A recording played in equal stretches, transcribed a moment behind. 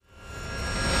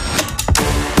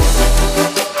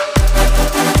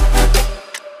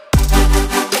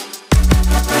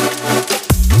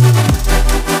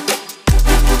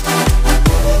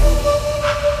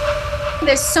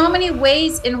so many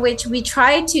ways in which we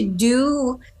try to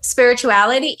do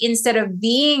spirituality instead of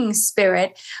being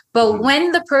spirit. But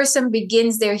when the person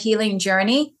begins their healing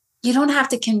journey, you don't have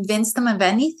to convince them of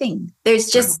anything.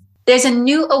 There's a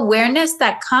new awareness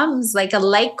that comes, like a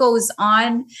light goes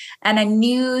on and a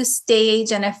new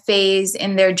stage and a phase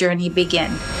in their journey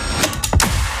begin.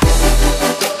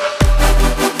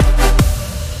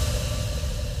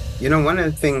 You know, one of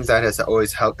the things that has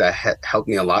always helped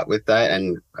me a lot with that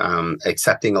and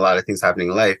accepting a lot of things happening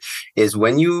in life is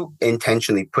when you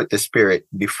intentionally put the spirit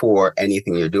before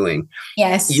anything you're doing.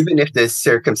 Yes. Even if the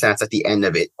circumstance at the end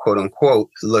of it, quote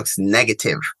unquote, looks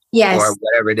negative. Yes. Or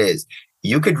whatever it is,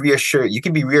 you could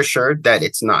be reassured that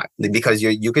it's not, because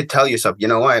you could tell yourself, you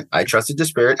know what, I trusted the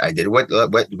spirit. I did what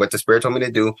the spirit told me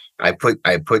to do. I put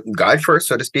God first,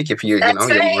 so to speak, if you're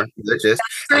more religious.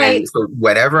 Right. And so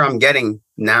whatever I'm getting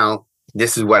now,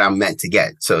 this is what I'm meant to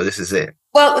get. So this is it.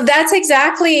 Well, that's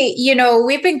exactly,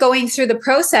 we've been going through the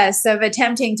process of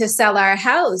attempting to sell our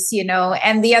house,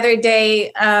 and the other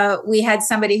day we had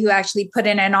somebody who actually put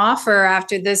in an offer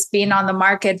after this being on the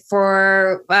market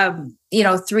for,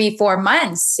 3-4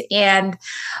 months. And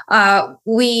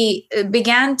we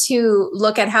began to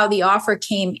look at how the offer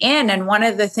came in. And one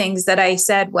of the things that I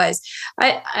said was,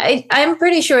 I'm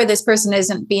pretty sure this person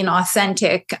isn't being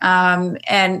authentic.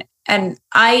 And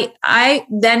I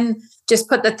then just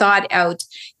put the thought out,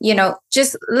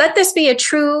 just let this be a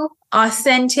true,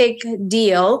 authentic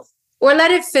deal, or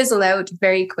let it fizzle out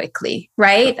very quickly,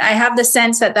 right? I have the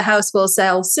sense that the house will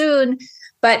sell soon,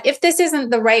 but if this isn't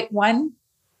the right one,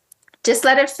 just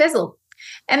let it fizzle.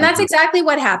 And that's exactly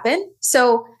what happened.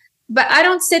 So, but I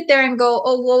don't sit there and go,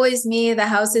 oh, woe is me, the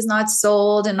house is not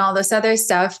sold and all this other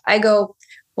stuff. I go,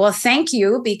 well, thank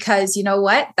you, because you know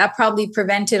what? That probably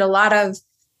prevented a lot of,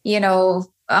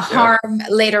 harm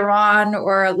later on,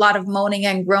 or a lot of moaning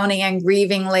and groaning and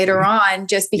grieving later on,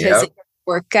 just because it didn't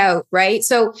work out, right?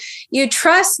 So you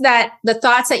trust that the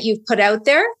thoughts that you've put out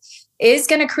there is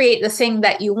going to create the thing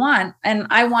that you want. And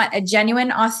I want a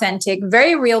genuine, authentic,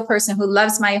 very real person who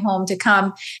loves my home to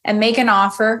come and make an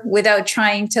offer without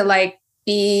trying to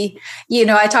be,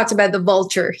 I talked about the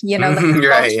vulture,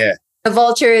 Right, yeah. The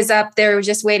vulture is up there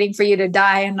just waiting for you to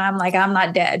die. And I'm like, I'm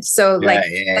not dead. So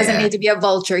doesn't need to be a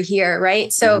vulture here.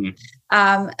 Right. So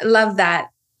love that.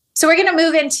 So we're going to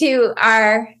move into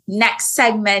our next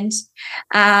segment.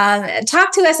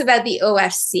 Talk to us about the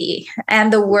OFC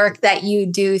and the work that you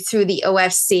do through the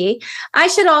OFC. I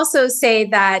should also say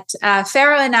that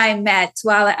Pharaoh and I met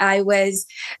while I was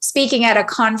speaking at a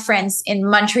conference in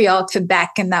Montreal,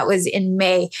 Quebec, and that was in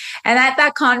May. And at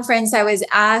that conference, I was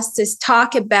asked to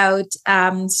talk about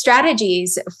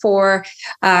strategies for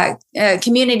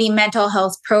community mental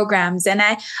health programs. And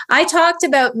I talked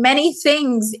about many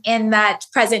things in that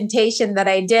presentation that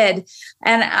I did.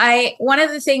 And one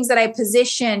of the things that I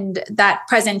positioned that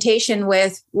presentation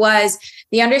with was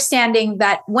the understanding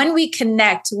that when we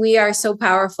connect, we are so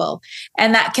powerful.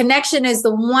 And that connection is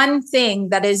the one thing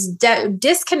that is,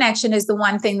 disconnection is the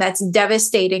one thing that's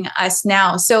devastating us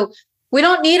now. So we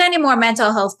don't need any more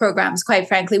mental health programs, quite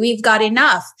frankly. We've got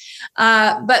enough.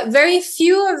 But very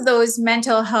few of those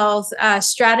mental health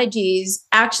strategies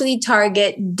actually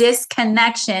target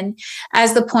disconnection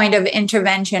as the point of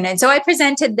intervention. And so I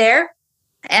presented there.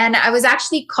 And I was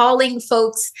actually calling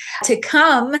folks to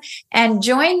come and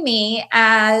join me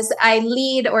as I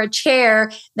lead or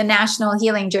chair the National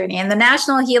Healing Journey. And the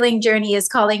National Healing Journey is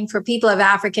calling for people of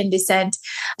African descent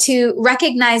to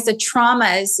recognize the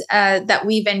traumas that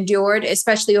we've endured,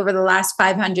 especially over the last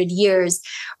 500 years.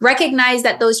 Recognize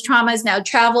that those traumas now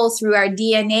travel through our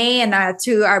DNA and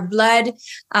through our blood,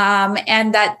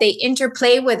 and that they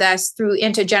interplay with us through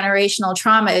intergenerational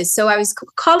traumas. So I was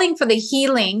calling for the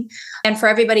healing and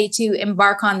for everybody to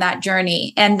embark on that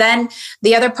journey. And then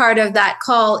the other part of that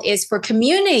call is for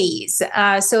communities.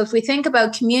 So if we think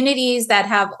about communities that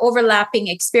have overlapping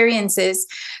experiences,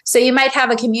 so you might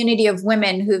have a community of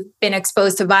women who've been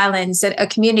exposed to violence, a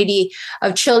community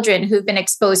of children who've been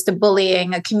exposed to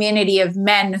bullying, a community of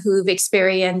men who've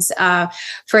experienced,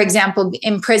 for example,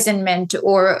 imprisonment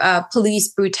or police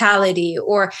brutality,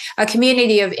 or a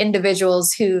community of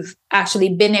individuals who've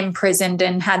actually been imprisoned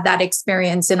and had that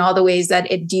experience in all the ways that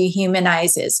it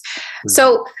dehumanizes.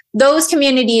 So those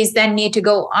communities then need to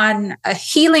go on a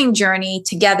healing journey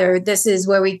together. This is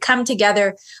where we come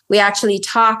together. We actually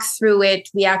talk through it.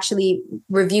 We actually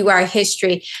review our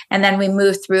history, and then we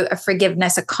move through a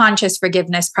conscious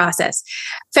forgiveness process.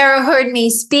 Pharaoh heard me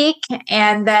speak,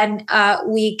 and then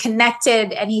we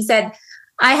connected, and he said,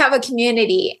 I have a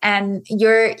community, and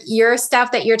your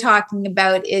stuff that you're talking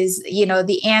about is,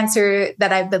 the answer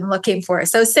that I've been looking for.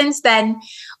 So since then,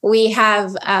 we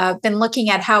have been looking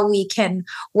at how we can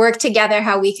work together,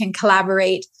 how we can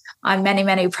collaborate on many,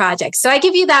 many projects. So I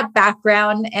give you that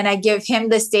background, and I give him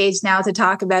the stage now to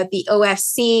talk about the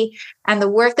OFC and the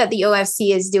work that the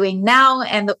OFC is doing now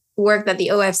and the work that the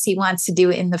OFC wants to do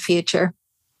in the future.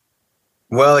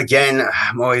 Well, again,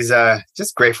 I'm always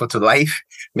just grateful to life,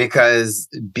 because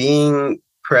being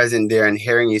present there and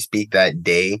hearing you speak that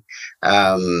day,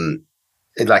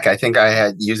 like, I think I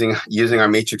had using our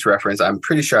Matrix reference, I'm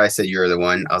pretty sure I said you're the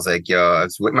one. I was like, yo, I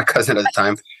was with my cousin at the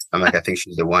time. I'm like, I think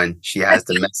she's the one. She has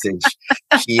the message.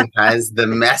 She has the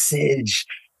message.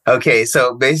 Okay,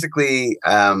 so basically,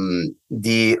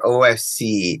 the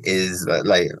OFC is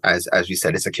like, as we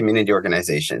said, it's a community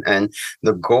organization, and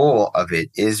the goal of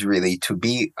it is really to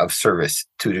be of service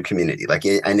to the community. Like,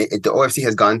 the OFC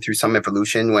has gone through some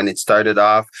evolution. When it started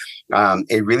off,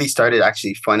 it really started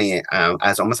actually funny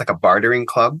as almost like a bartering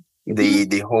club.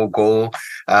 The whole goal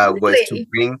was to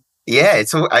bring. Yeah,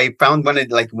 so I found one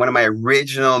of my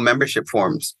original membership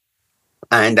forms.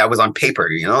 And that was on paper,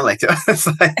 like,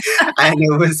 and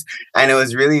it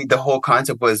was really, the whole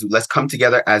concept was, let's come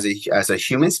together as a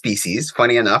human species.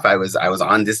 Funny enough, I was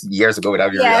on this years ago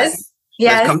without you realizing.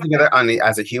 Let's come together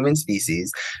as a human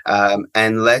species,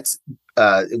 and let's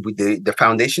the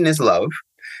foundation is love.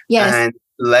 Yes, and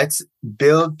let's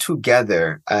build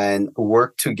together and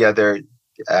work together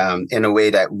in a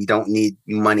way that we don't need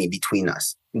money between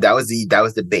us. That was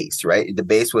the base, right? The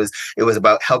base was, it was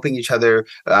about helping each other,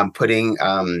 paying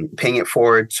it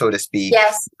forward, so to speak.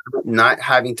 Yes. Not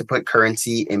having to put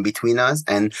currency in between us.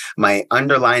 And my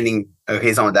underlining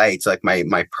raison d'être, like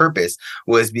my purpose,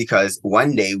 was because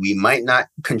one day we might not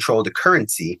control the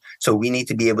currency, so we need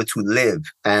to be able to live.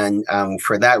 And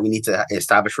for that, we need to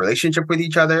establish relationship with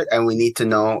each other, and we need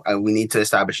to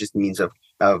establish this means of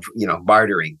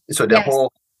bartering. So the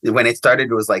whole, when it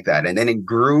started, it was like that, and then it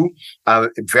grew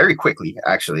very quickly.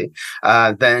 Actually,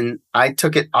 then I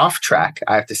took it off track.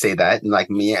 I have to say that, like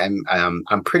me,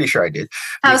 I'm pretty sure I did.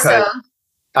 How so?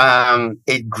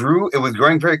 It grew. It was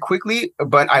growing very quickly,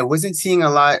 but I wasn't seeing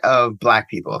a lot of Black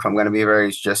people. If I'm going to be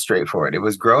very just straightforward, it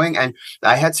was growing, and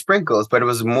I had sprinkles, but it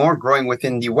was more growing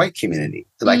within the white community.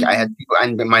 Like I had people,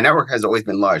 and my network has always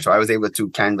been large, so I was able to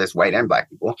canvas white and Black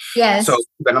people. Yes. So,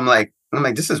 but I'm like,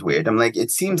 this is weird. I'm like,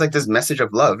 it seems like this message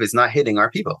of love is not hitting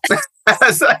our people.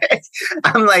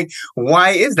 I'm like,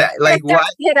 why is that? Like, why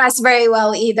hit us very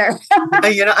well either?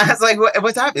 I was like,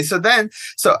 what's happening?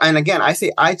 And again,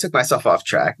 I took myself off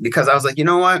track, because I was like, you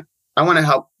know what? I want to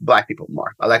help Black people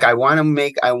more. Like, I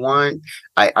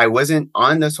wasn't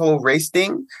on this whole race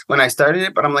thing when I started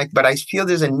it, but I'm like, but I feel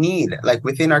there's a need, like,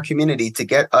 within our community, to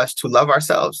get us to love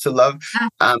ourselves, to love,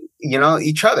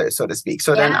 each other, so to speak.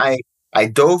 So then I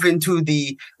dove into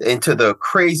the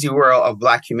crazy world of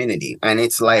Black community, and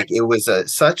it's like, it was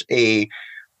such a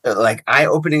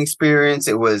eye-opening experience.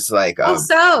 It was like, how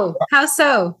so?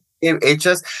 It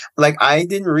just, like, I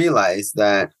didn't realize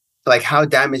that, like, how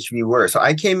damaged we were. So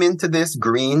I came into this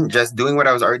green, just doing what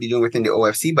I was already doing within the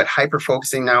OFC, but hyper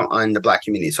focusing now on the Black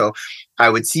community. So I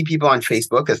would see people on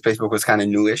Facebook, because Facebook was kind of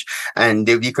newish, and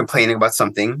they'd be complaining about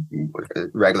something,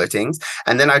 regular things.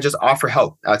 And then I just offer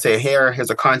help. I'd say,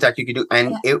 here's a contact you could do.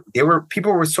 And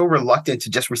people were so reluctant to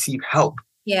just receive help.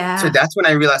 Yeah. So that's when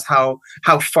I realized how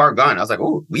far gone. I was like,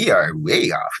 oh, we are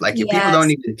way off. Like, if people don't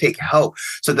even take help.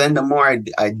 So then the more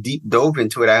I deep dove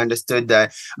into it, I understood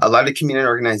that a lot of community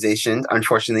organizations,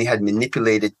 unfortunately, had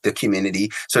manipulated the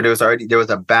community. So there was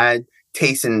a bad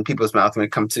taste in people's mouth when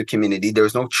it comes to community. There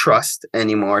was no trust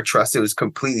anymore. Trust, it was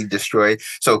completely destroyed.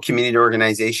 So community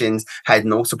organizations had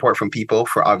no support from people,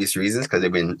 for obvious reasons, because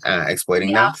they've been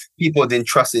exploiting them. People didn't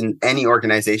trust in any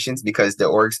organizations, because the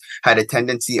orgs had a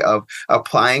tendency of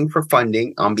applying for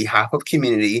funding on behalf of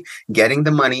community, getting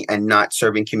the money, and not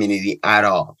serving community at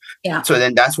all. Yeah. So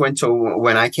then that's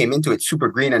when I came into it super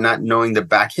green and not knowing the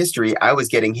back history, I was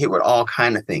getting hit with all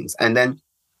kind of things. And then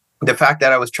the fact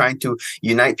that I was trying to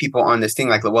unite people on this thing,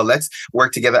 like, well, let's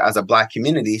work together as a Black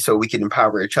community so we can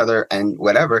empower each other and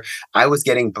whatever. I was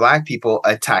getting Black people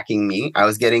attacking me. I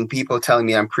was getting people telling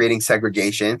me I'm creating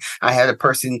segregation. I had a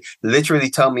person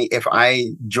literally tell me, if I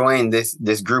join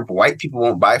this group, white people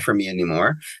won't buy from me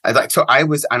anymore. I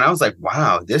was like,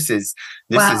 wow, this is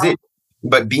it.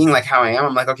 but being like how I am,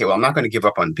 I'm like, okay, well, I'm not going to give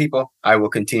up on people. I will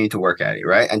continue to work at it,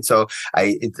 right? And so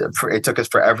it took us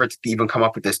forever to even come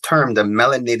up with this term, the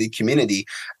melanated community.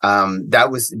 That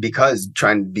was because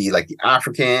trying to be like the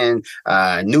African,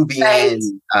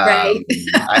 Nubian, right.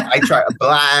 I tried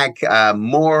Black,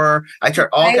 more. I tried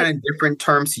all kind of different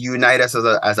terms to unite us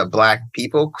as a Black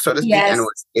people, so to speak, and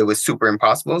it was super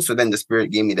impossible. So then the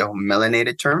Spirit gave me the whole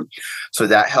melanated term, so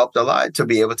that helped a lot to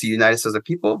be able to unite us as a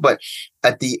people. But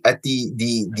at the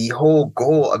whole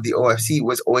goal of the OFC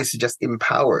was always to just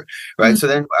empower, right? So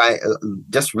then I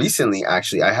just recently,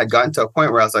 actually, I had gotten to a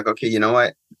point where I was like, okay, you know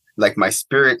what? Like my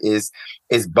spirit is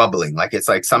bubbling. Like it's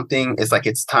like something, it's like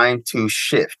it's time to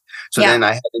shift. So then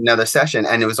I had another session,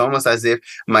 and it was almost as if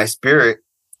my spirit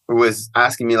was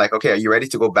asking me like, okay, are you ready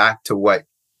to go back to what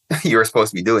you were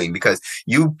supposed to be doing? Because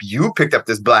you picked up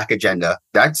this Black agenda.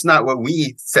 That's not what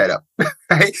we set up,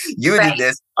 right? You did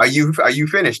this. Are you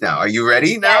finished now? Are you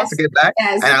ready now to get back?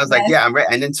 And I was like, yeah, I'm ready.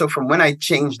 And then so from when I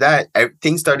changed that,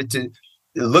 things started to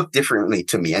look differently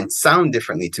to me and sound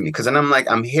differently to me. Because then I'm like,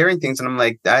 I'm hearing things and I'm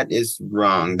like, that is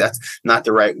wrong. That's not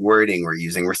the right wording we're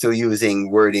using. We're still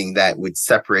using wording that would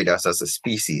separate us as a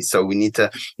species. So we need to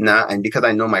not, and because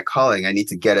I know my calling, I need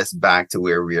to get us back to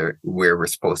where we're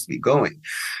supposed to be going.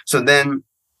 So then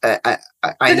I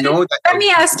know that. Let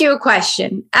me ask you a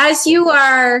question. As you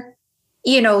are,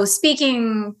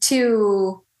 speaking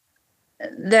to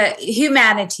the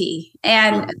humanity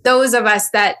and those of us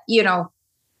that,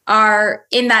 are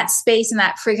in that space and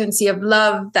that frequency of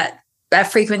love, that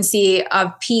frequency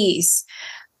of peace.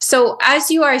 So as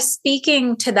you are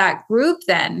speaking to that group,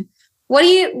 then what do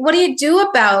you do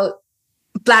about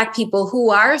Black people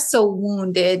who are so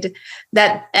wounded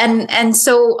that and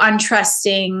so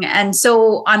untrusting and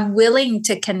so unwilling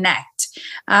to connect?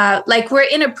 Like we're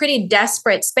in a pretty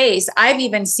desperate space. I've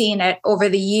even seen it over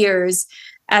the years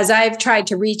as I've tried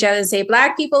to reach out and say,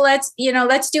 Black people, let's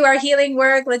do our healing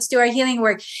work. Let's do our healing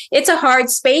work. It's a hard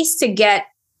space to get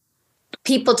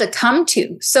people to come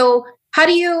to. So how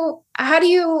do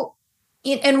you,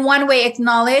 in one way,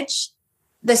 acknowledge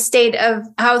the state of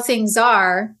how things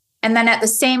are, and then at the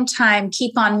same time,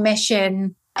 keep on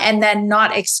mission and then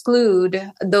not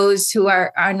exclude those who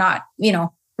are not,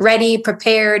 ready,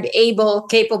 prepared, able,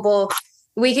 capable?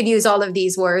 We could use all of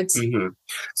these words.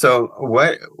 So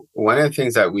one of the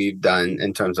things that we've done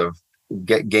in terms of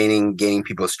gaining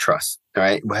people's trust,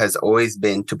 right, has always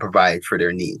been to provide for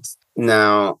their needs.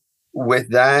 Now, with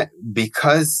that,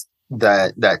 because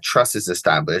that trust is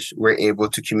established, we're able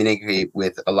to communicate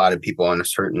with a lot of people on a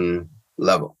certain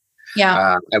level.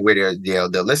 And where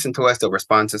they'll listen to us, they'll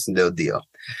respond to us, and they'll deal.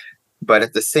 But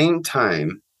at the same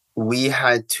time, we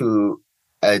had to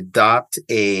adopt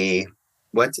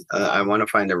I want to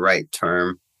find the right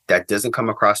term that doesn't come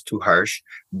across too harsh,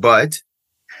 but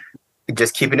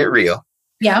just keeping it real.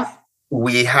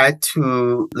 We had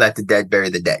to let the dead bury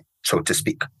the dead, so to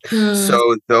speak.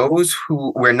 So those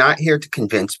who, we're not here to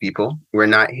convince people. We're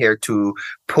not here to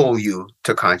pull you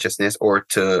to consciousness or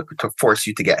to force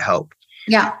you to get help.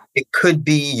 It could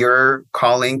be your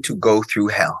calling to go through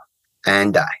hell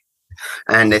and die.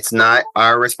 And it's not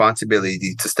our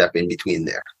responsibility to step in between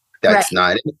there. That's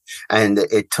not it. And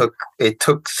it took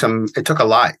a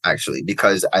lot, actually,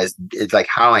 because it's like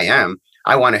how I am,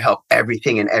 I want to help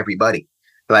everything and everybody.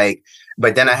 Like,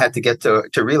 but then I had to get to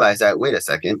realize that, wait a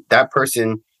second, that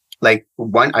person, like,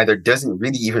 one, either doesn't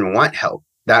really even want help.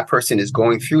 That person is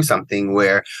going through something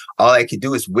where all I could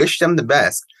do is wish them the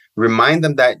best, remind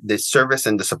them that the service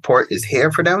and the support is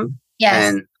here for them,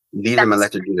 and leave them and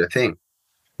let them do their thing.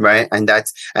 Right. And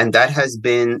that has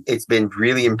been, it's been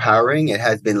really empowering. It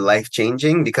has been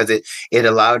life-changing because it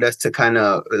allowed us to kind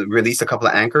of release a couple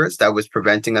of anchors that was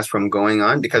preventing us from going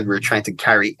on, because we were trying to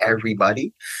carry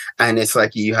everybody. And it's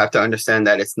like, you have to understand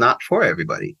that it's not for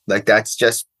everybody. Like, that's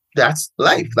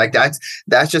life. Like that's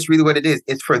just really what it is.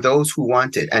 It's for those who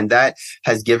want it. And that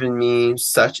has given me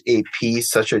such a peace,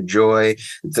 such a joy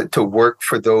to work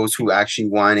for those who actually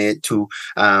want it to,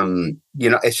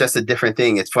 it's just a different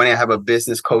thing. It's funny. I have a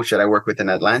business coach that I work with in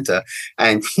Atlanta,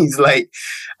 and he's like,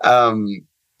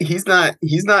 he's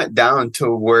not down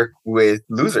to work with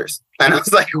losers. And I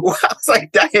was like, wow. I was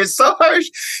like, that is so harsh.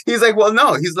 He's like, well,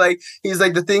 no, he's like,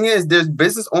 the thing is, there's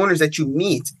business owners that you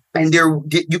meet, and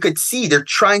you could see they're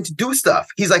trying to do stuff.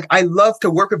 He's like, I love to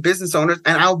work with business owners,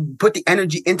 and I'll put the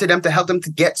energy into them to help them to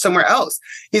get somewhere else.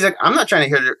 He's like, I'm not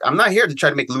here to try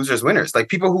to make losers winners. Like,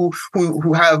 people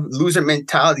who have loser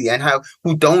mentality and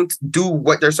who don't do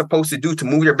what they're supposed to do to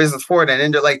move their business forward.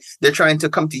 And then they're trying to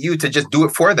come to you to just do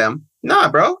it for them. nah,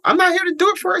 bro, I'm not here to do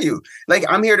it for you. Like,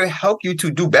 I'm here to help you to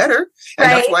do better.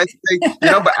 And Right. that's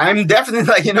why, but I'm definitely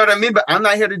like, you know what I mean? But I'm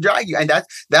not here to drag you. And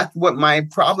that's what my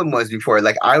problem was before.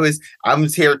 Like, I was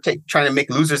here trying to make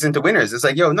losers into winners. It's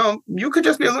like, yo, no, you could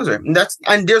just be a loser.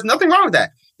 And there's nothing wrong with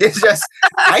that. It's just,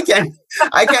 I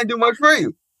can't do much for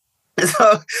you.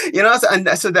 So,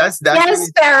 so that's yes,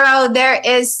 really, Pharaoh, there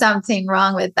is something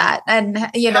wrong with that. And,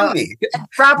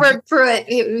 Robert Pruitt,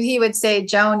 he would say,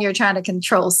 Joan, you're trying to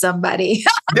control somebody.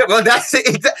 Yeah, well, that's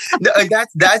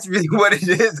really what it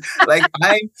is. Like,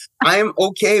 I'm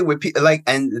okay with people, like,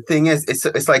 and the thing is,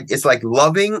 it's like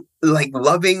loving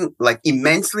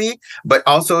immensely, but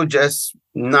also just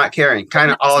not caring, kind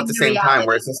of all at the same time,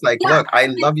 where it's just like, look, I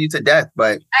love you to death,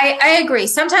 but I agree.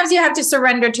 Sometimes you have to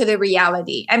surrender to the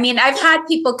reality. I mean, I've had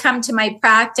people come to my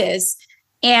practice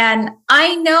and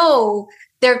I know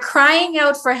they're crying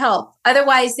out for help.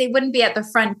 Otherwise, they wouldn't be at the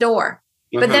front door.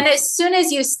 But then as soon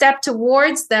as you step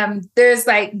towards them, there's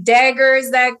like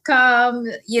daggers that come,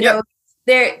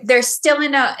 they're still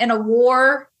in a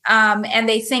war. And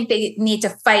they think they need to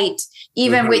fight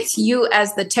even with you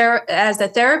as the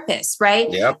therapist,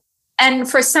 right? Yep. And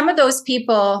for some of those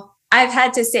people, I've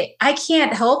had to say, I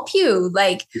can't help you.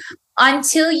 Like,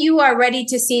 until you are ready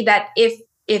to see that if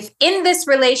in this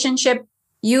relationship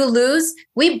you lose,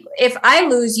 if I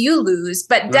lose, you lose,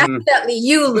 but definitely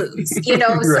you lose,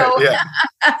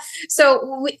 Right,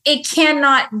 so it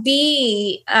cannot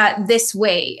be this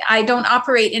way. I don't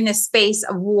operate in a space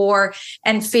of war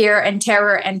and fear and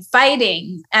terror and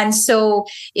fighting. And so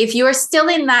if you're still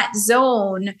in that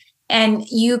zone and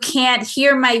you can't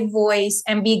hear my voice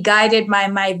and be guided by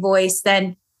my voice,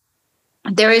 then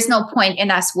there is no point in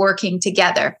us working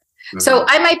together. So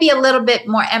I might be a little bit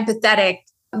more empathetic.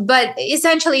 But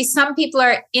essentially, some people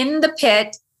are in the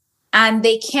pit and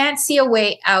they can't see a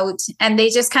way out and they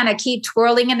just kind of keep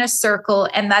twirling in a circle.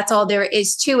 And that's all there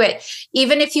is to it.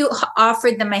 Even if you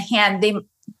offered them a hand,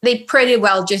 they pretty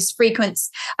well just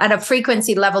on a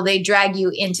frequency level, they drag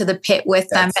you into the pit with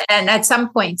them. And at some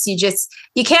points, you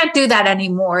can't do that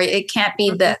anymore. It can't be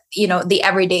the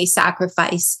everyday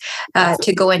sacrifice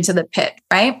to go into the pit,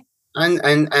 right?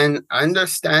 And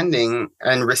understanding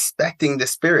and respecting the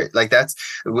spirit, like that's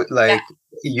like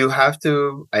you have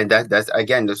to, and that's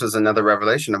again, this was another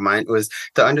revelation of mine, was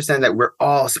to understand that we're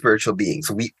all spiritual beings.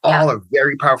 We all are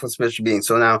very powerful spiritual beings.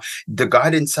 So now the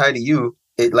God inside of you,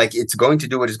 it's going to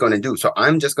do what it's going to do. So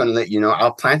I'm just going to let you know,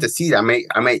 I'll plant a seed. I might,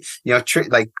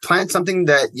 plant something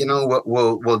that,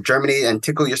 will germinate and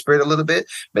tickle your spirit a little bit.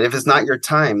 But if it's not your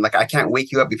time, like I can't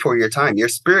wake you up before your time. Your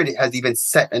spirit has even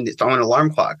set its own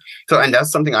alarm clock. So, and that's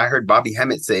something I heard Bobby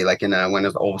Hemmett say, like in one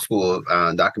of the old school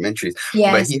documentaries.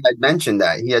 Yes. But he had mentioned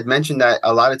that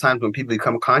a lot of times when people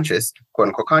become conscious, quote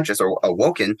unquote conscious or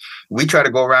awoken, we try to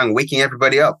go around waking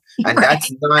everybody up. And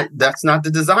that's not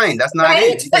the design. That's not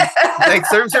it. Like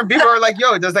certain people are like,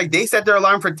 yo, there's like they set their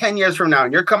alarm for 10 years from now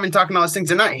and you're coming talking all these things.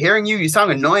 They're not hearing you. You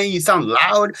sound annoying. You sound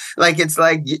loud. Like it's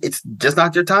just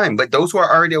not your time. But those who are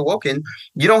already awoken,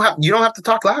 you don't have to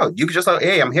talk loud. You can just like,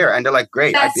 hey, I'm here. And they're like,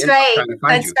 great. That's right.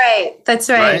 That's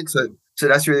right. So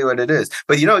that's really what it is.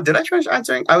 But did I finish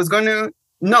answering? I was going to.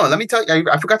 No, let me tell you.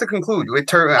 I forgot to conclude with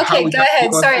her. Okay, go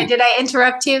ahead. Sorry, did I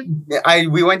interrupt you?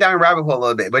 We went down a rabbit hole a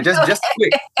little bit, but just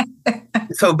quick.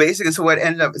 So basically, what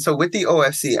ended up, with the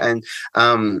OFC and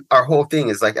our whole thing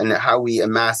is like, and how we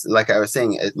amassed, like I was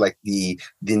saying, like the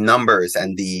numbers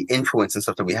and the influence and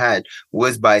stuff that we had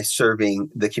was by serving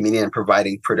the community and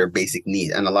providing for their basic need,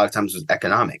 and a lot of times it was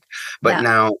economic. But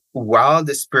now, while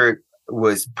the spirit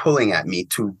was pulling at me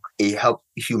to help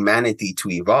humanity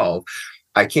to evolve,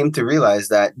 I came to realize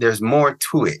that there's more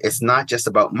to it. It's not just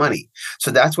about money.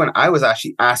 So that's when I was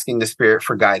actually asking the spirit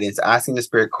for guidance, asking the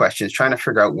spirit questions, trying to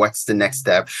figure out what's the next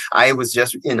step. I was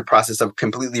just in the process of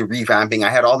completely revamping. I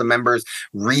had all the members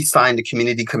re-sign the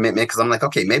community commitment because I'm like,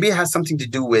 okay, maybe it has something to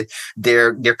do with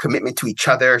their commitment to each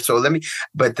other. So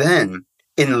but then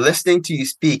in listening to you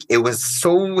speak, it was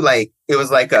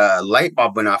like a light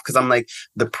bulb went off because I'm like,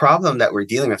 the problem that we're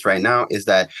dealing with right now is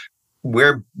that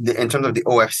in terms of the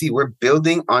OFC, we're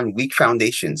building on weak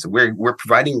foundations. We're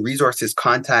providing resources,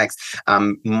 contacts,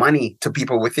 money to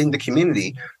people within the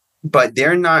community, but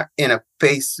they're not in a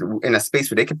space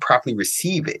where they can properly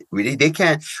receive it. They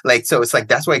can't, so it's like,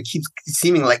 that's why it keeps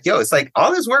seeming like, yo, it's like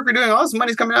all this work we're doing, all this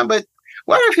money's coming out, but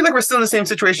why do I feel like we're still in the same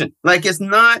situation? Like it's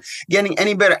not getting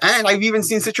any better. And I've even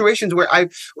seen situations where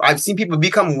I've seen people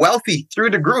become wealthy through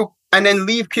the group and then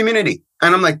leave community.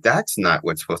 And I'm like, that's not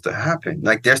what's supposed to happen.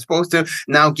 Like, they're supposed to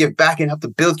now give back and help to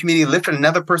build community, lift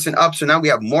another person up. So now we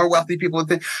have more wealthy people.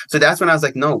 So that's when I was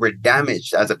like, no, we're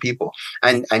damaged as a people.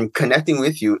 And connecting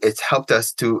with you, it's helped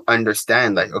us to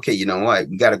understand, like, okay, you know what?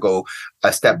 We got to go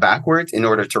a step backwards in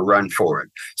order to run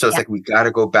forward. So it's like, we got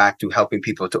to go back to helping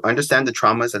people to understand the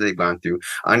traumas that they've gone through,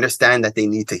 understand that they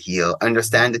need to heal,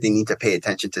 understand that they need to pay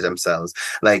attention to themselves.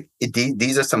 Like,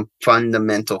 these are some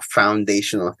fundamental,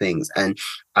 foundational things. And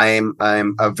I'm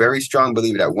a very strong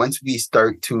believer that once we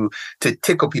start to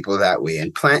tickle people that way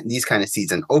and plant these kind of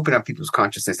seeds and open up people's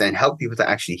consciousness and help people to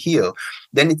actually heal,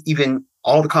 then it's even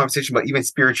all the conversation about even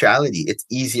spirituality, it's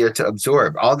easier to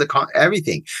absorb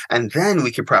everything. And then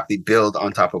we can properly build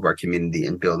on top of our community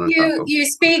and build on top of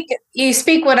you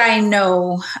speak what I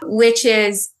know, which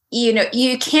is,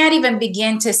 you can't even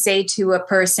begin to say to a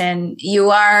person,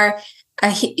 you are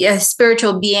a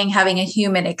spiritual being having a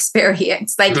human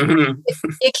experience. Like,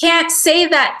 you can't say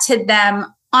that to them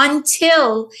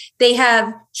until they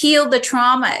have healed the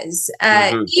traumas.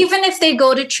 Even if they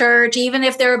go to church, even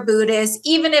if they're a Buddhist,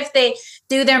 even if they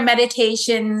do their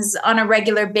meditations on a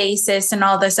regular basis and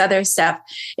all this other stuff,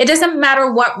 it doesn't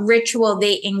matter what ritual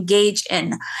they engage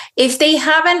in. If they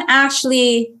haven't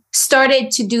actually started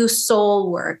to do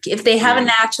soul work, if they haven't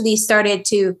actually started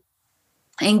to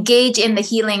engage in the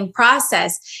healing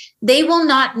process, they will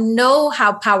not know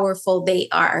how powerful they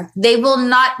are. They will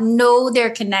not know their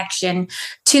connection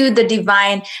to the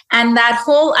divine. And that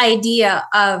whole idea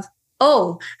of,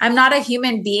 oh, I'm not a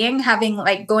human being having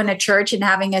going to church and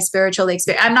having a spiritual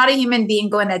experience. I'm not a human being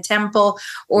going to temple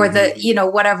or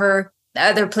whatever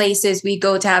other places we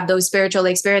go to have those spiritual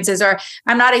experiences, or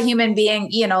I'm not a human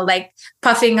being,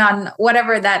 puffing on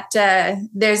whatever that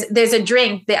there's a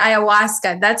drink, the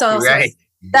ayahuasca. That's also right.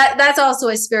 That's also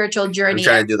a spiritual journey. I'm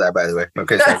trying to do that, by the way.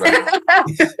 Okay.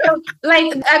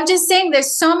 I'm just saying,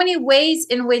 there's so many ways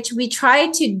in which we try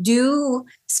to do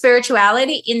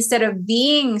spirituality instead of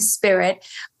being spirit.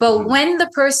 But when the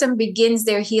person begins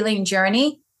their healing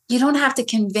journey, you don't have to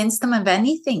convince them of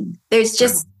anything. There's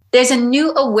a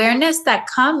new awareness that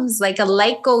comes, like a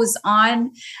light goes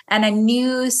on and a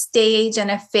new stage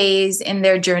and a phase in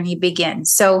their journey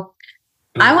begins. So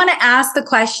I want to ask the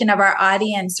question of our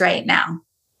audience right now.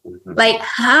 Like,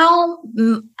 how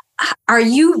are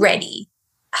you ready?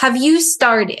 Have you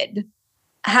started?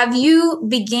 Have you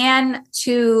began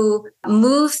to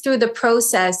move through the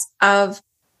process of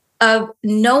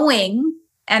knowing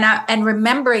and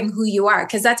remembering who you are?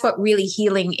 Because that's what really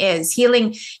healing is.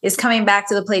 Healing is coming back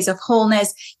to the place of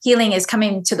wholeness. Healing is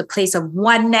coming to the place of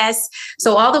oneness.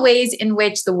 So all the ways in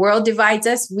which the world divides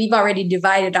us, we've already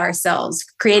divided ourselves,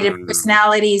 created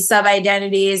personalities,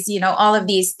 sub-identities, all of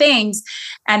these things,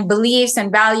 and beliefs and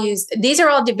values. These are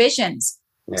all divisions.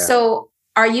 Yeah. So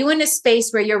are you in a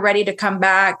space where you're ready to come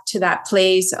back to that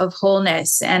place of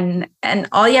wholeness? And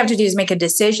all you have to do is make a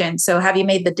decision. So have you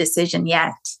made the decision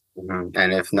yet?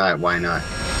 And if not, why not?